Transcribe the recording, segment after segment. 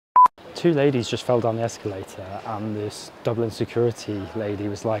two ladies just fell down the escalator and this Dublin security lady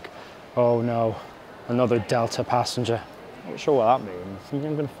was like, oh no, another Delta passenger. I'm not sure what that means.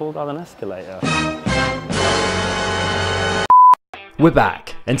 I'm going to fall down an escalator. We're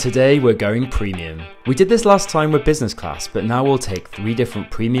back, and today we're going premium. We did this last time with business class, but now we'll take 3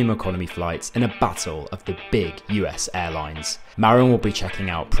 different premium economy flights in a battle of the big US airlines. Marion will be checking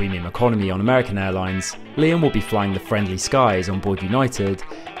out premium economy on American Airlines, Liam will be flying the friendly skies on board United,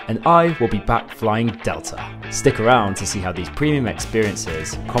 and I will be back flying Delta. Stick around to see how these premium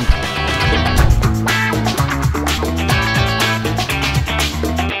experiences compare.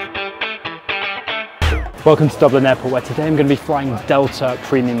 Welcome to Dublin Airport, where today I'm going to be flying Delta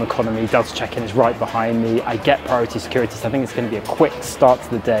Premium Economy. Delta check-in is right behind me. I get priority security, so I think it's going to be a quick start to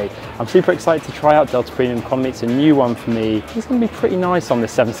the day. I'm super excited to try out Delta Premium Economy. It's a new one for me. It's going to be pretty nice on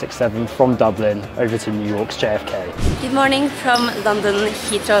this 767 from Dublin over to New York's JFK. Good morning from London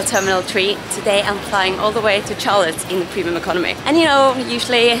Heathrow Terminal 3. Today I'm flying all the way to Charlotte in the Premium Economy. And you know,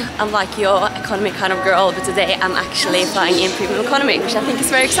 usually I'm like your economy kind of girl, but today I'm actually flying in Premium Economy, which I think is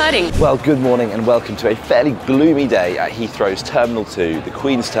very exciting. Well, good morning and welcome to a fairly gloomy day at Heathrow's Terminal 2, the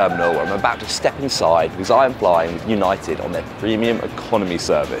Queen's Terminal, where I'm about to step inside because I am flying with United on their Premium Economy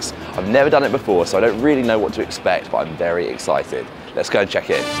service. I've never done it before, so I don't really know what to expect, but I'm very excited. Let's go and check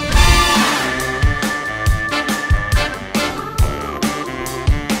in.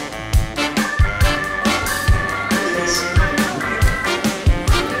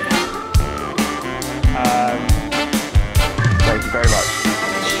 Thank you very much.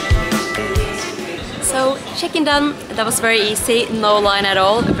 So, check-in done. That was very easy, no line at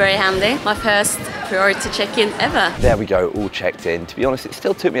all, very handy. My first priority check-in ever. There we go, all checked in. To be honest, it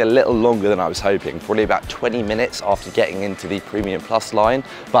still took me a little longer than I was hoping, probably about 20 minutes after getting into the Premium Plus line,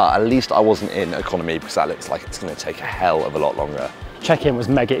 but at least I wasn't in economy because that looks like it's going to take a hell of a lot longer. Check-in was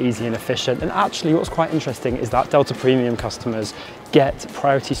mega easy and efficient, and actually what's quite interesting is that Delta Premium customers get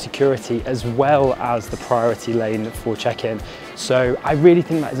priority security as well as the priority lane for check-in. So I really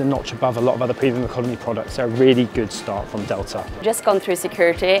think that is a notch above a lot of other premium economy products. So a really good start from Delta. Just gone through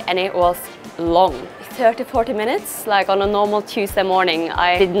security and it was long. 30-40 minutes, like on a normal Tuesday morning.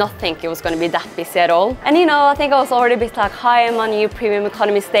 I did not think it was going to be that busy at all. And you know, I think I was already a bit like, hi, I'm on new premium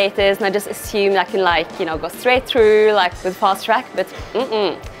economy status, and I just assumed I can like, you know, go straight through like with fast track, but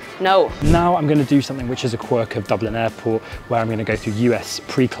no. Now I'm going to do something which is a quirk of Dublin Airport, where I'm going to go through US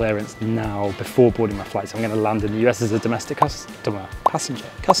pre-clearance now before boarding my flight. So I'm going to land in the US as a domestic passenger,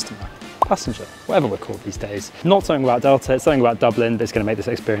 whatever we're called these days. Not something about Delta, it's something about Dublin that's going to make this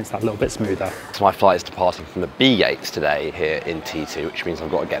experience that little bit smoother. So my flight is departing from the B gates today here in T2, which means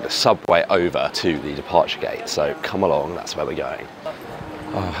I've got to get the subway over to the departure gate. So come along, that's where we're going.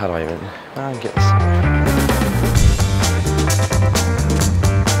 Oh, how do I even get this?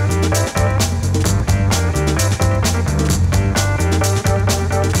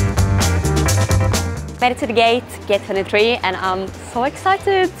 Made it to the gate, gate 23, and I'm so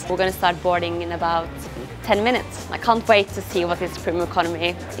excited. We're going to start boarding in about 10 minutes. I can't wait to see what this premium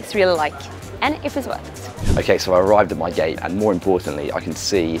economy is really like, and if it's worth it. Okay, so I arrived at my gate, and more importantly, I can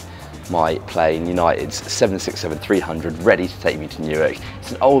see my plane, United's 767-300, ready to take me to Newark.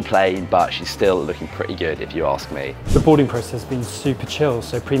 It's an old plane, but she's still looking pretty good if you ask me. The boarding process has been super chill,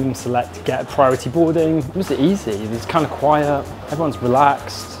 so Premium Select get priority boarding. It was easy, it was kind of quiet, everyone's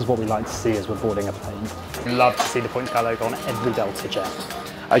relaxed. This is what we like to see as we're boarding a plane. Love to see the Point Sky logo on every Delta jet.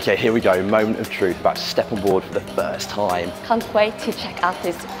 Okay, here we go, moment of truth, about to step on board for the first time. Can't wait to check out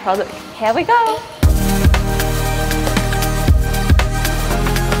this product. Here we go.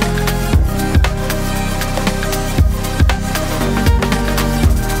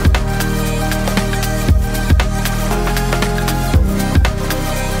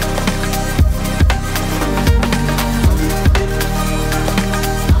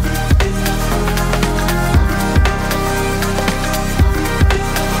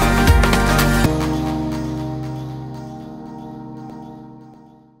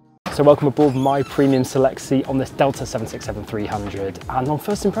 So welcome aboard my Premium Select seat on this Delta 767-300, and on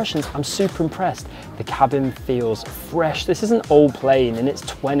first impressions I'm super impressed. The cabin feels fresh. This is an old plane in its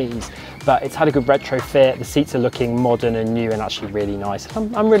 20s, but it's had a good retrofit. The seats are looking modern and new and actually really nice.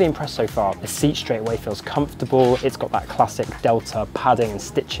 I'm really impressed so far. The seat straight away feels comfortable. It's got that classic Delta padding and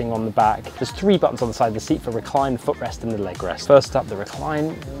stitching on the back. There's 3 buttons on the side of the seat for recline, footrest and the leg rest. First up, the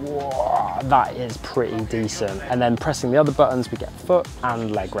recline. Whoa, that is pretty decent. And then pressing the other buttons, we get foot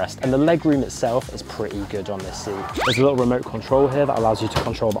and leg rest. And the leg room itself is pretty good on this seat. There's a little remote control here that allows you to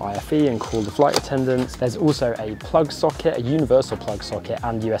control the IFE and call the flight attendants. There's also a plug socket, a universal plug socket,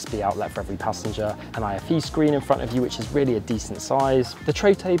 and USB outlet for every passenger. An IFE screen in front of you, which is really a decent size. The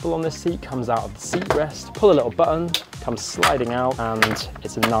tray table on this seat comes out of the seat rest. Pull a little button, comes sliding out, and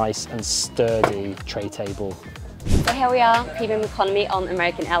it's a nice and sturdy tray table. So here we are, premium economy on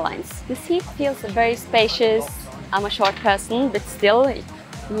American Airlines. The seat feels very spacious. I'm a short person, but still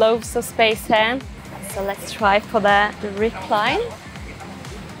loads of space here. So let's try for the recline.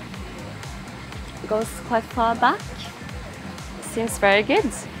 It goes quite far back. Seems very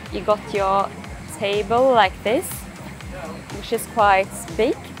good. You got your table like this, which is quite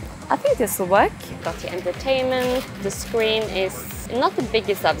big. I think this will work. Got your entertainment. The screen is not the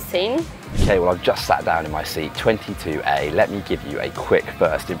biggest I've seen. Okay, well I've just sat down in my seat 22A. Let me give you a quick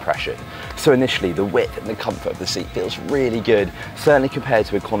first impression. So initially the width and the comfort of the seat feels really good. Certainly compared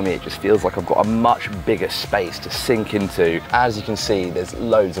to economy, it just feels like I've got a much bigger space to sink into. As you can see, there's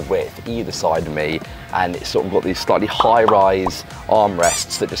loads of width either side of me, and it's sort of got these slightly high-rise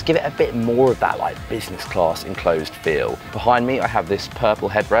armrests that just give it a bit more of that like business class enclosed feel. Behind me I have this purple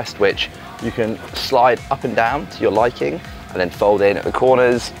headrest which you can slide up and down to your liking and then fold in at the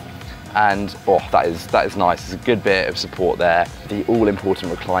corners. And oh, that is nice. There's a good bit of support there. The all-important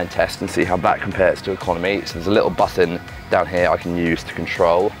recline test and see how that compares to economy. So there's a little button down here I can use to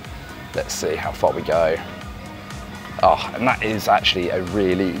control. Let's see how far we go. Oh, and that is actually a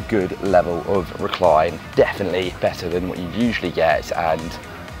really good level of recline. Definitely better than what you usually get. And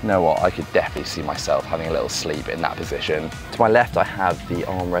you know what, I could definitely see myself having a little sleep in that position. To my left I have the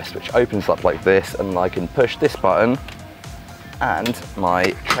armrest which opens up like this, and I can push this button and my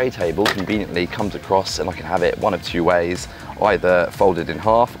tray table conveniently comes across, and I can have it one of two ways, either folded in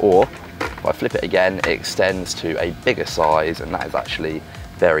half, or if I flip it again, it extends to a bigger size, and that is actually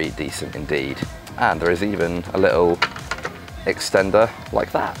very decent indeed. And there is even a little extender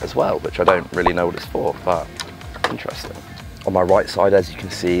like that as well, which I don't really know what it's for, but interesting. On my right side, as you can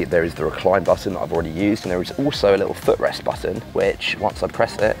see, there is the recline button that I've already used, and there is also a little footrest button, which once I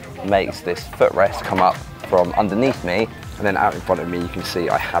press it, makes this footrest come up from underneath me. And then out in front of me, you can see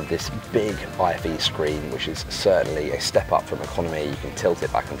I have this big IFE screen, which is certainly a step up from economy. You can tilt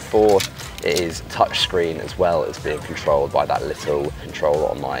it back and forth. It is touch screen as well as being controlled by that little controller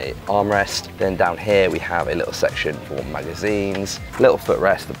on my armrest. Then down here, we have a little section for magazines, little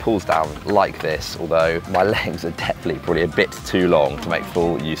footrest that pulls down like this, although my legs are definitely probably a bit too long to make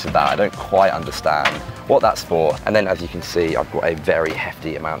full use of that. I don't quite understand what that's for. And then as you can see, I've got a very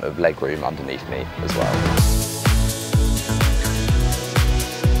hefty amount of leg room underneath me as well.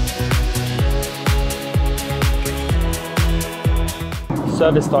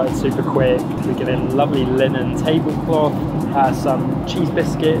 Service started super quick. We get in lovely linen tablecloth, some cheese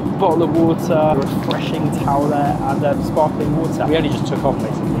biscuit, bottle of water, refreshing towel there, and sparkling water. We only just took off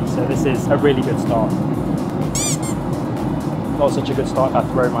basically, so this is a really good start. Not such a good start if I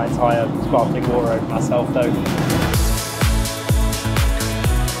throw my entire sparkling water over myself though.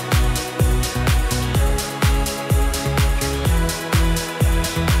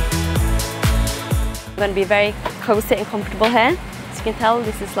 I'm going to be very cozy and comfortable here. As you can tell,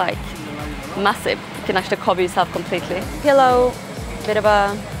 this is like massive. You can actually cover yourself completely. Pillow, bit of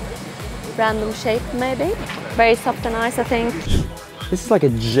a random shape maybe. Very soft and nice, I think. This is like a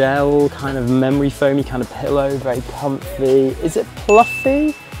gel kind of memory foamy kind of pillow, very comfy. Is it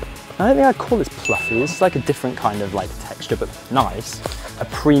fluffy? I don't think I'd call this fluffy. This is like a different kind of like texture, but nice. A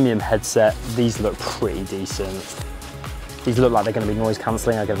premium headset. These look pretty decent. These look like they're going to be noise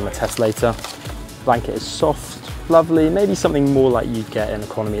cancelling. I'll give them a test later. Blanket is soft, lovely. Maybe something more like you'd get in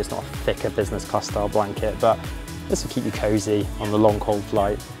economy. It's not a thicker business class style blanket, but this will keep you cozy on the long cold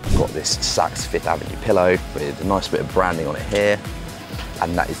flight. I've got this Saks Fifth Avenue pillow with a nice bit of branding on it here,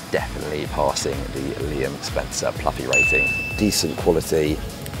 and that is definitely passing the Liam Spencer Pluffy rating. Decent quality,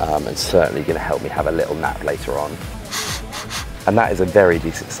 and certainly going to help me have a little nap later on. And that is a very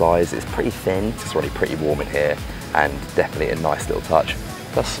decent size. It's pretty thin, it's already pretty warm in here, and definitely a nice little touch.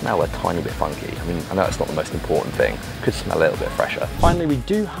 It does smell a tiny bit funky. I mean, I know it's not the most important thing. Could smell a little bit fresher. Finally, we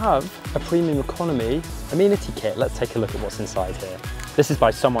do have a premium economy amenity kit. Let's take a look at what's inside here. This is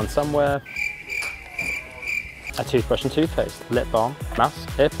by Someone Somewhere. A toothbrush and toothpaste, lip balm, mask,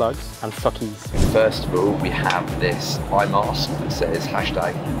 earplugs, and stockies. First of all, we have this eye mask that says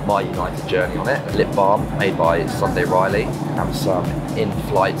 #MyUnitedJourney on it. Lip balm made by Sunday Riley. Have some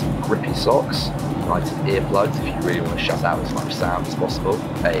in-flight grippy socks. United earplugs if you really want to shut out as much sound as possible,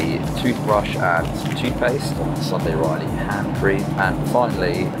 a toothbrush and some toothpaste, Sunday Riley hand cream, and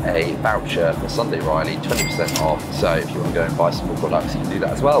finally a voucher for Sunday Riley, 20% off. So if you want to go and buy some more products, you can do that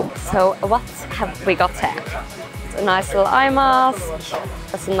as well. So what have we got here? A nice little eye mask,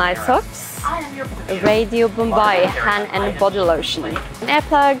 some nice socks, a Radio Bombay hand and body lotion, and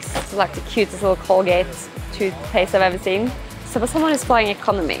earplugs. It's like the cutest little Colgate toothpaste I've ever seen. So for someone who's flying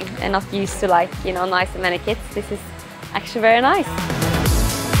economy and not used to, like, you know, nice and many kits, this is actually very nice.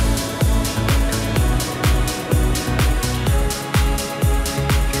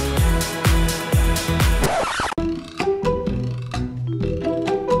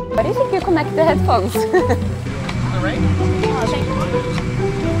 Where do you think you connect the headphones?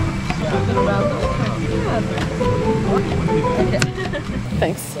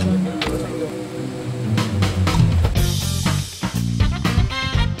 Thanks.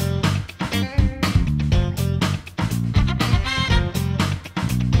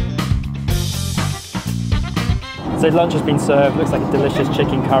 So lunch has been served, looks like a delicious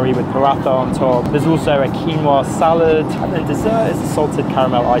chicken curry with paratha on top. There's also a quinoa salad, and then dessert is a salted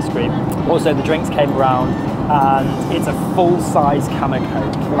caramel ice cream. Also the drinks came around, and it's a full-size can of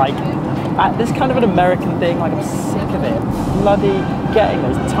Coke. Like, this kind of an American thing, like I'm sick of it. Bloody getting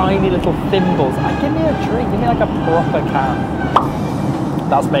those tiny little thimbles. Give me a drink, give me like a proper can.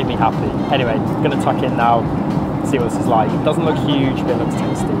 That's made me happy. Anyway, I'm gonna tuck in now, see what this is like. It doesn't look huge, but it looks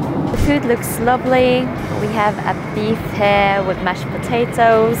tasty. The food looks lovely. We have a beef here with mashed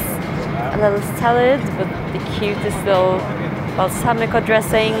potatoes, a little salad with the cutest little balsamico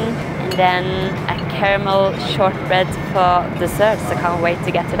dressing, and then a caramel shortbread for dessert. So I can't wait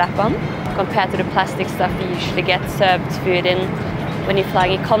to get to that one. Compared to the plastic stuff you usually get served food in when you're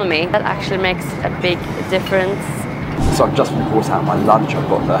flying economy, that actually makes a big difference. So I've just brought out my lunch. I've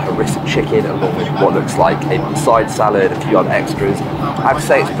got the harissa chicken along with what looks like a side salad, a few other extras. I have to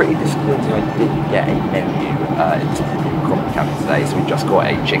say it's pretty disappointing I didn't get a menu into the economy cabin today, so we just got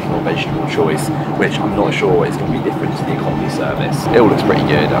a chicken or vegetable choice, which I'm not sure is going to be different to the economy service. It all looks pretty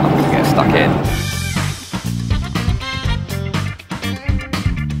good and I'm going to get stuck in.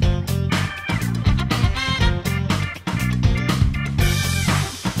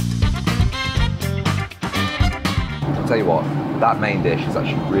 I'll tell you what, that main dish is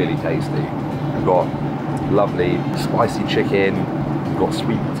actually really tasty. We've got lovely spicy chicken, we've got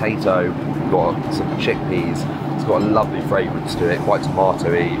sweet potato, we've got some chickpeas. It's got a lovely fragrance to it, quite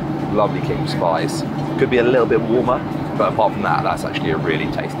tomatoey, lovely kick of spice. Could be a little bit warmer, but apart from that, that's actually a really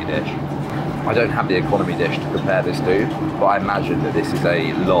tasty dish. I don't have the economy dish to compare this to, but I imagine that this is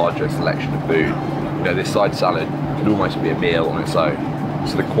a larger selection of food. You know, this side salad could almost be a meal on its own.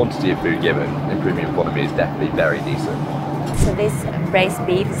 So the quantity of food given in premium economy is definitely very decent. So this braised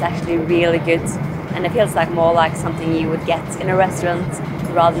beef is actually really good, and it feels like more like something you would get in a restaurant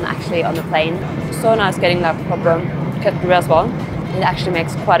rather than actually on the plane. So nice getting that proper cut through as well. It actually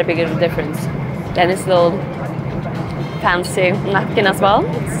makes quite a big difference. Then this little fancy napkin as well.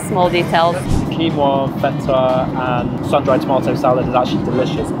 It's small details. Quinoa, feta and sun-dried tomato salad is actually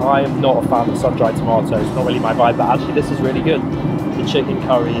delicious. I am not a fan of sun-dried tomatoes, not really my vibe, but actually this is really good. The chicken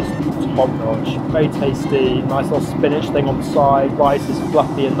curry is top-notch, very tasty, nice little spinach thing on the side, rice is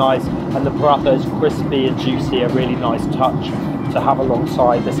fluffy and nice, and the paratha is crispy and juicy, a really nice touch to have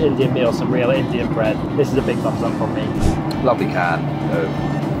alongside this Indian meal, some real Indian bread. This is a big thumbs up from me. Lovely can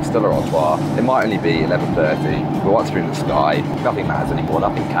of Stella Artois. It might only be 11:30, but once we're in the sky, nothing matters anymore,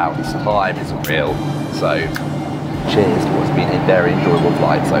 nothing counts, time isn't real. So, cheers to what's been a very enjoyable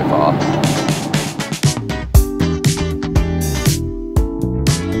flight so far.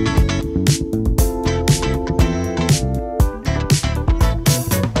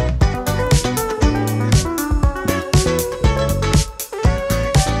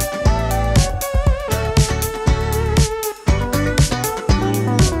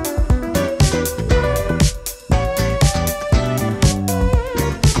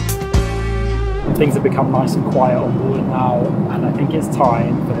 Things have become nice and quiet on board now, and I think it's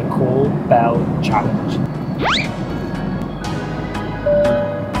time for the Call Bell Challenge.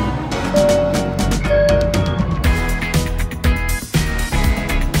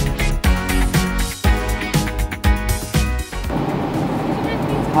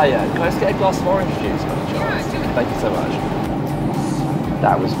 Hiya, can I just get a glass of orange juice by any chance? Thank you so much.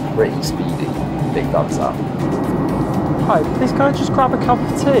 That was pretty speedy. Big thumbs up. Hi, please can I just grab a cup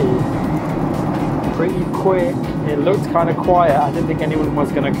of tea? Pretty quick. It looked kind of quiet. I didn't think anyone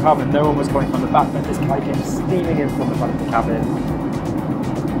was going to come, and no one was coming from the back, but this guy came steaming in from the front of the cabin.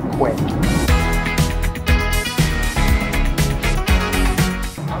 Quick.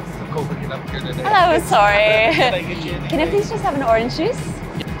 Hello, sorry. Can I please just have an orange juice?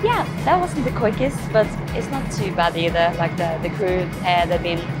 Yeah, that wasn't the quickest, but it's not too bad either. Like the crew, they've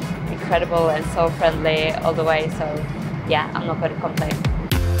been incredible and so friendly all the way, so yeah, I'm not going to complain.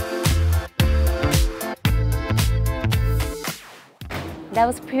 That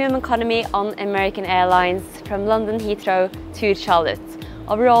was premium economy on American Airlines from London Heathrow to Charlotte.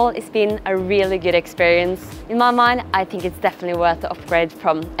 Overall, it's been a really good experience. In my mind, I think it's definitely worth the upgrade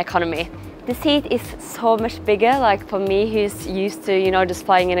from economy. The seat is so much bigger, like for me who's used to, you know, just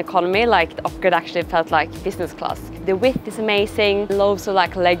flying in economy, like the upgrade actually felt like business class. The width is amazing, loads of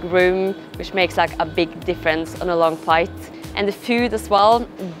like leg room, which makes like a big difference on a long flight. And the food as well,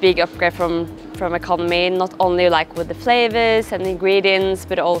 big upgrade from economy, not only like with the flavors and the ingredients,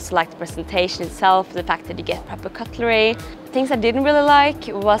 but also like the presentation itself, the fact that you get proper cutlery. Things I didn't really like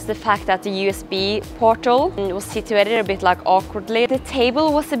was the fact that the USB portal was situated a bit like awkwardly. The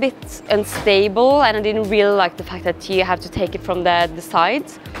table was a bit unstable, and I didn't really like the fact that you have to take it from the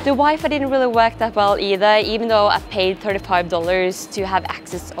sides. The Wi-Fi didn't really work that well either, even though I paid $35 to have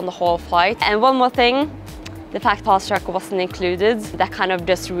access on the whole flight. And one more thing, the fact Fast Track wasn't included, that kind of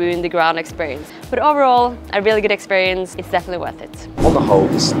just ruined the ground experience. But overall, a really good experience. It's definitely worth it. On the whole,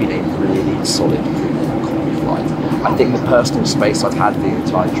 this has been a really solid premium economy flight. I think the personal space I've had the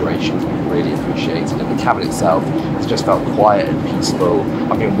entire duration has been really appreciated, and the cabin itself has just felt quiet and peaceful.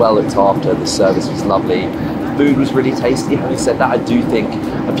 I've been well looked after, the service was lovely. Food was really tasty. Having said that, I do think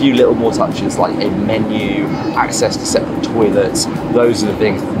a few little more touches like a menu, access to separate toilets, those are the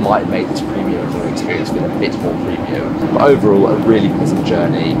things that might make this premium experience feel a bit more premium. But overall, a really pleasant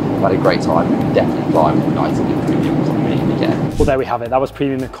journey. I've had a great time, and definitely flying with United in premium economy again. Well, there we have it. That was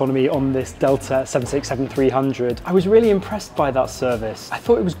premium economy on this Delta 767-300. I was really impressed by that service. I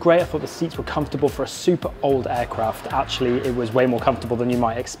thought it was great. I thought the seats were comfortable for a super old aircraft. Actually, it was way more comfortable than you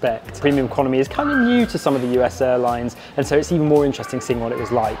might expect. Premium economy is kind of new to some of the US airlines, and so it's even more interesting seeing what it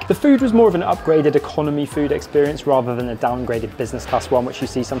was like. The food was more of an upgraded economy food experience rather than a downgraded business class one, which you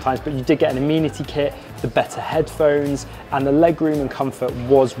see sometimes, but you did get an amenity kit, the better headphones, and the legroom and comfort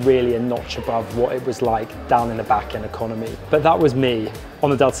was really a notch above what it was like down in the back in economy. But that was me on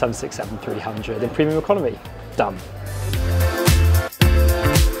the Delta 767-300 in premium economy. Done.